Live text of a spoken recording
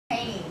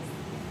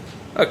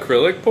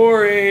Acrylic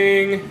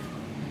pouring.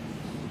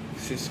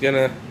 She's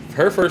gonna,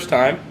 her first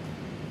time,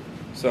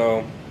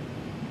 so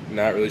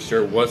not really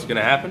sure what's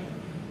gonna happen,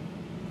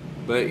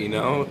 but you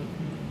know,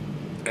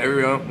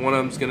 every one of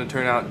them's gonna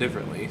turn out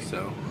differently.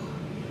 So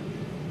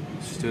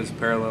she's doing some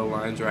parallel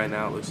lines right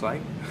now, it looks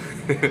like.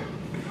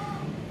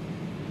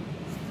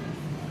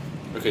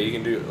 Okay, you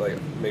can do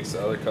like mix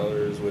the other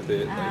colors with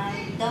it.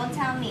 Like. Don't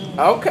tell me.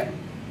 Okay.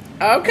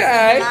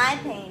 Okay. This is my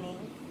painting.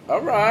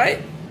 All right.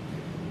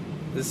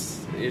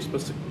 This, you're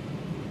supposed to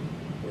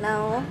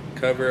No.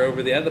 cover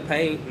over the other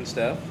paint and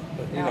stuff.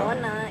 But, you know.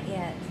 Not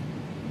yet.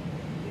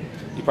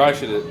 You probably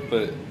should have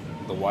put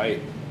the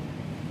white.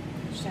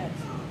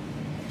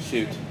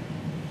 Shoot.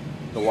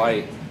 The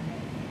white.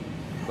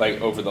 Like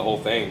over the whole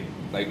thing.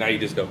 Like now you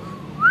just go.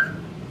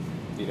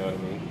 You know what I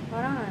mean?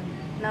 Hold on.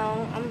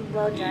 No, I'm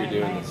blow drying.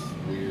 You're doing this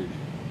weird.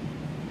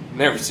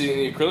 Never seen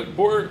any acrylic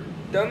pour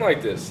done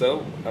like this,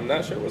 so I'm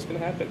not sure what's gonna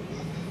happen.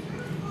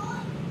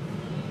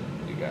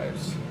 You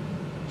guys,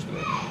 should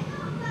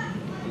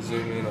I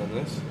zoom in on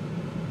this?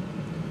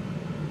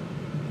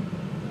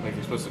 Like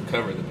you're supposed to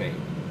cover the paint.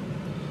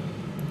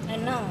 I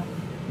know.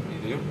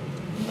 You do?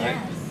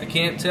 Yes. I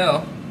can't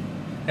tell.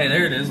 Hey,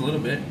 there it is, a little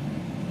bit.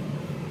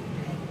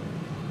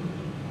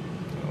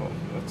 Oh,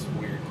 that's a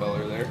weird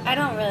color there. I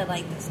don't really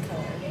like this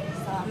color,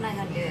 so I'm not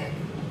gonna do it.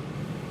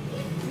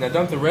 Now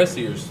dump the rest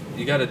of yours.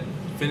 You gotta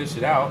finish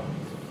it out.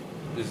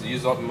 Just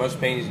use as much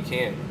paint as you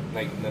can.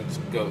 Like, let's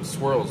go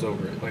swirls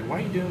over it. Like, why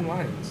are you doing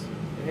lines?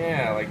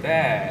 Yeah, like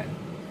that.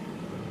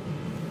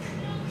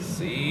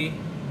 See?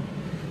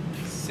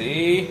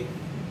 See?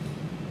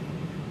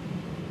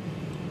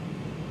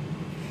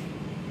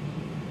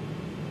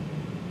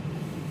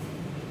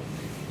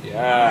 I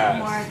Yeah.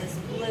 want more of this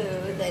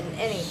blue than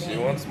anything. She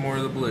wants more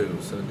of the blue,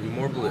 so do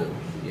more blue.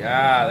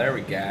 Yeah, there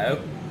we go.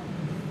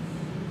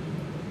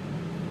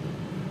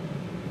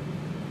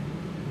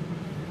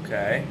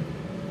 Okay.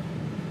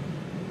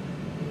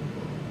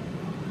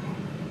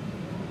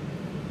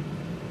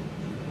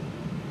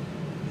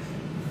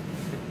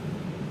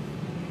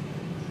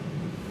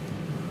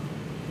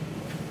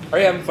 Are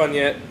you having fun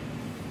yet?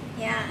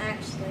 Yeah,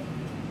 actually.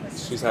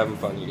 She's having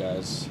fun, you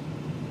guys.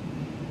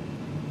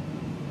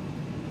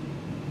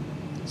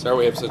 Sorry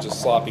we have such a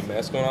sloppy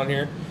mess going on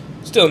here.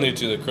 Still new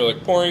to the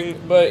acrylic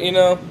pouring, but you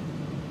know,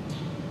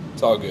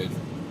 it's all good.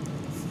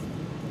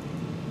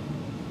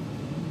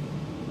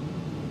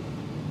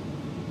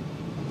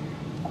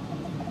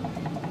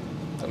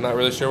 I'm not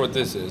really sure what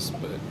this is,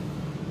 but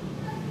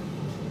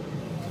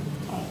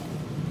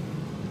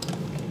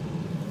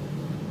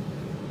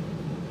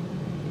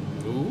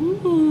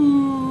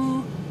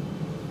ooh,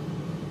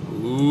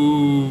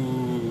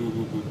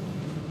 ooh.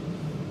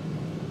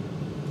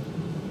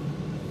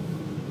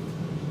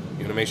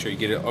 You gotta make sure you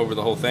get it over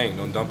the whole thing.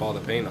 Don't dump all the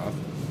paint off.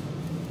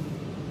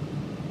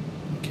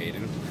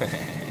 Caden.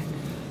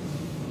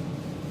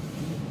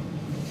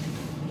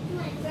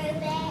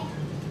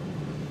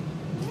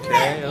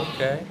 Okay,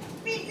 okay.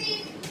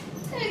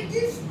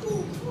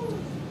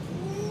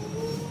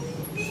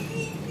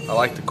 I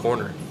like the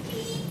corner.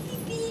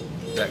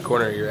 That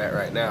corner you're at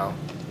right now.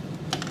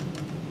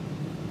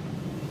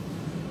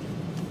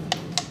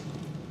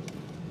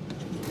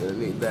 Gonna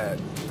need that.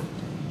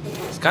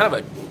 It's kind of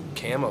a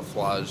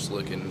camouflage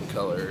looking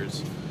color.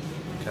 It's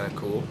kind of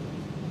cool.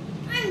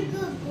 I'm a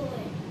good boy.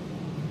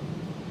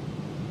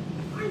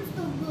 I'm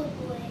still a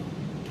good boy.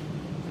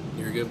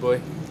 You're a good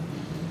boy?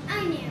 I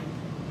am.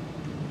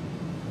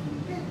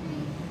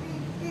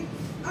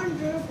 I'm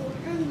good boy.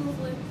 I'm good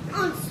boy.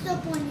 I'll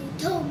step on your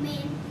toe,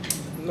 man.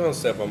 Don't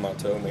step on my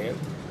toe, man.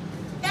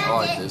 That's I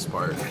like it. this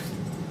part.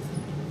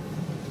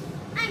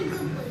 I'm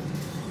good boy.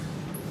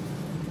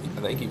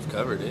 I think you've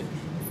covered it.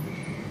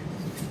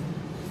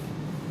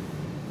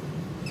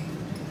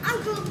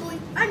 I'm good boy.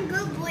 I'm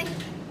good boy.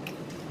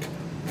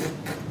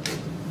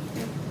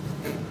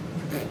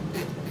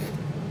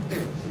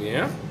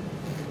 Yeah?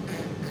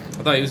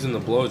 I thought he was in the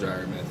blow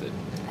dryer method.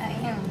 I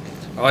am.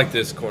 I like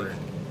this corner.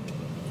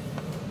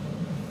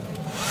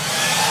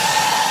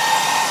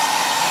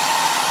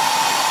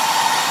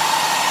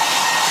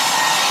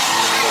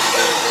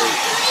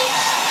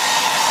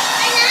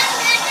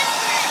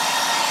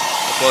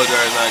 The blow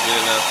dryer is not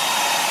good enough.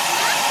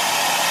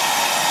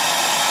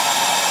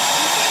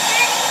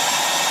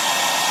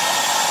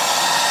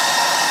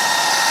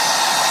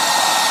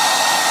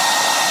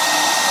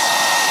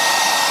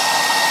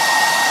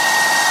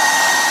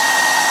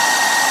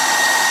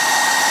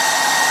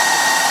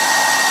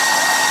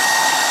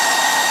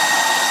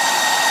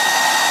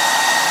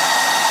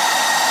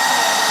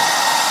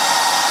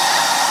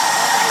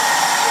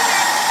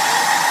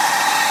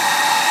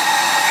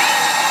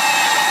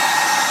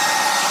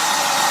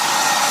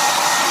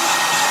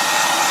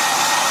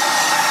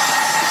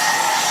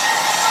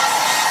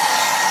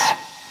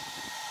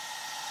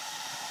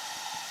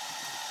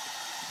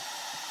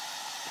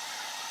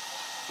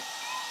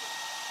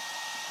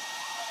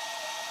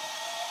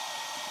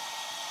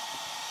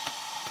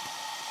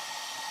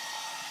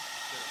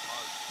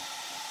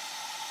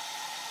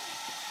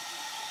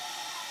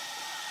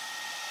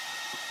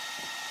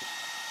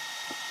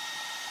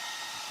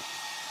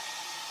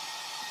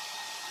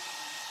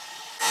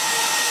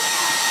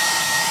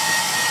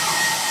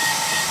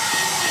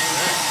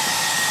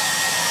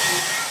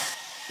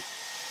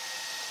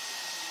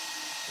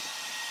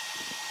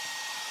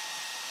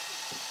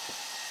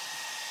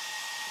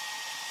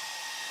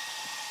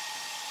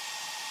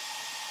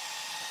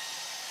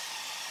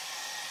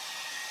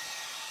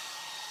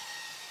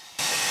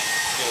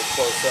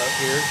 close up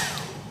here.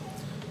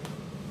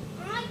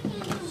 I can't do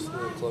Just a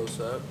little mine. close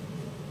up.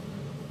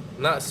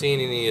 I'm not seeing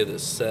any of the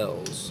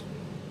cells,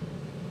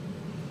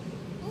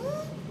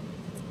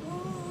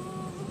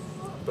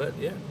 but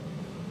yeah,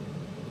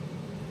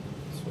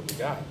 that's what we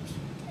got.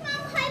 Mom,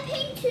 I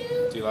paint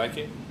too. Do you like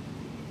it?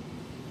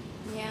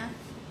 Yeah.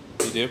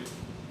 You do?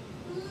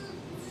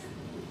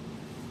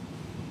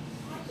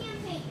 I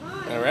can't paint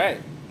mine. All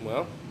right.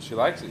 Well, she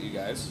likes it, you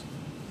guys.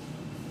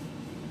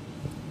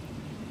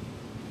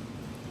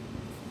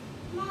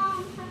 Mom,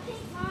 I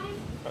paint mine.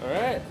 All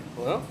right.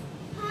 Well,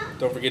 Huh?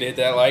 don't forget to hit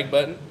that like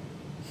button,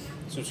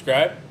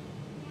 subscribe,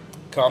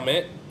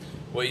 comment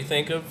what you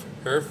think of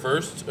her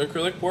first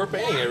acrylic pour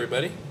painting,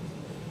 everybody.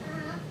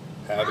 Uh-huh.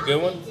 Have a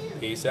good one.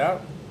 Peace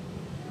out.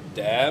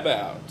 Dab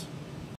out.